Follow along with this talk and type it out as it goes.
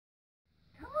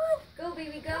Go,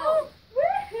 baby, go.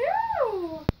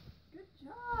 Woohoo! Good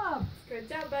job. Good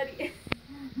job, buddy.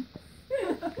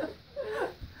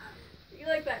 You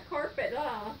like that carpet,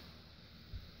 huh?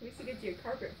 We should get you a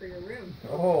carpet for your room.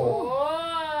 Oh.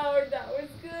 Whoa, that was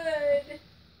good.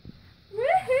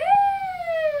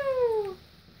 Woohoo!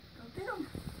 Go get him.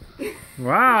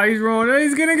 Wow, he's rolling.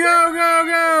 He's gonna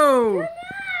go.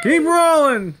 Keep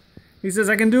rolling. He says,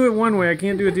 I can do it one way, I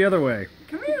can't do it the other way.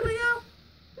 Come here, Leo.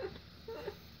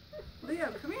 Leo,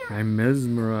 come here. I'm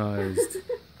mesmerized.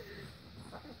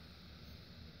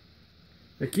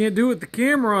 I can't do it with the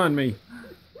camera on me.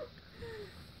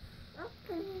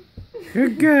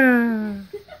 Good girl.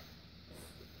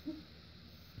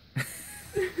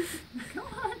 Come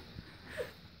on.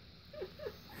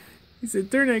 He said,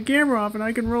 turn that camera off and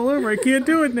I can roll over. I can't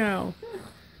do it now.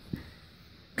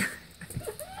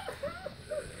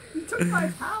 You took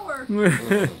my power.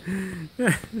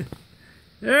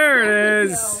 There it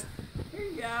is. Here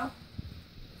you go.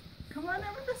 Come on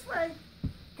over this way.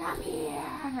 Come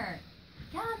here.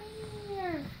 Come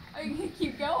here. Oh, you can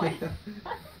keep going.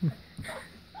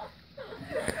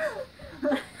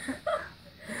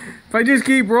 If I just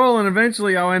keep rolling,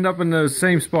 eventually I'll end up in the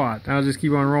same spot. I'll just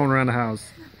keep on rolling around the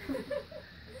house.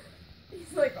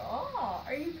 He's like, oh,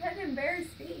 are you petting Bear's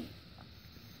feet?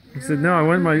 I said, no, I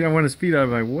want his feet out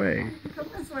of my way. Come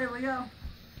this way, Leo.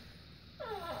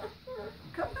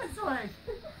 Come this way.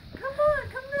 Come on,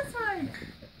 come this way. You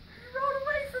rode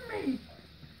away from me.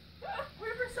 We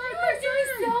were side by You're doing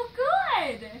side. so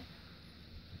good.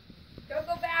 Don't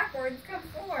go backwards. Come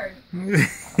forward.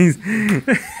 This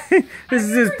is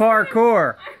his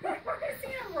parkour. I've never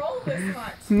seen him roll this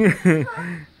much.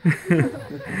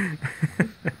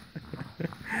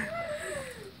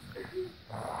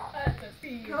 That's a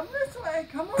feat. Come this way.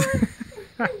 Come on.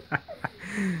 Come on.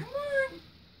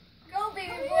 Go,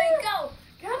 baby boy, go.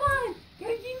 Come on. Go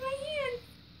get my hand.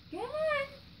 Come on.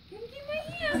 Go get my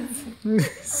hands.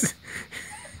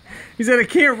 He said, I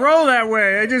can't roll that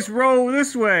way. I just roll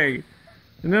this way.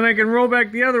 And then I can roll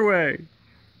back the other way.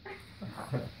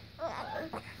 Oh,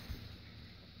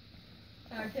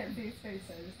 I can't see his face,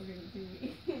 so I just look at the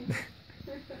TV.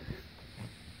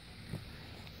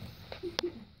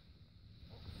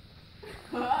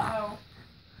 Uh-oh.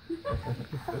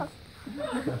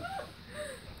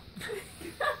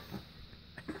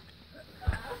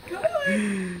 Come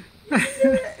on.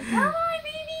 Come on,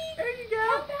 baby. There you go.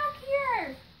 Come back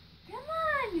here. Come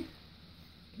on.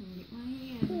 Can you get my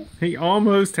hand? He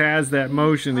almost has that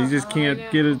motion. He just can't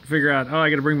get it, figure out, oh, I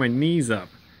got to bring my knees up.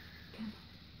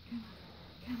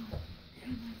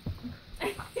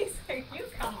 He's like, you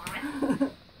come on.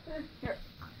 Here.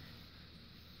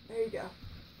 There you go.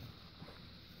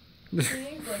 He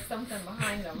needs like something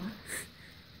behind him.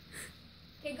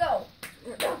 Okay, go.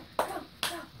 Go, go, go,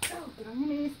 go. Get on your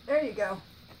knees. There you go.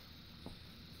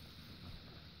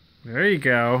 There you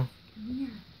go. Come here.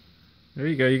 There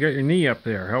you go. You got your knee up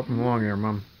there. Help him along there,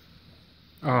 Mom.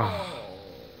 Oh.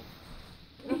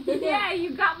 Yeah, you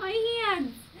got my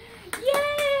hand.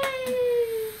 Yay!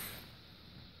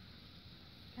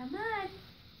 Come on.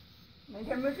 Make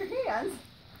him move your hands.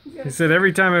 He said,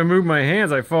 every time I move my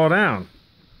hands, I fall down.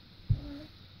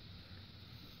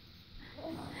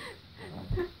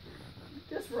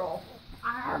 Just roll.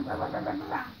 Ah!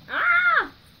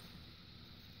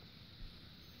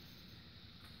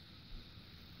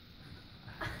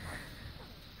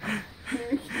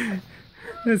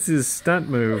 That's his stunt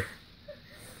move.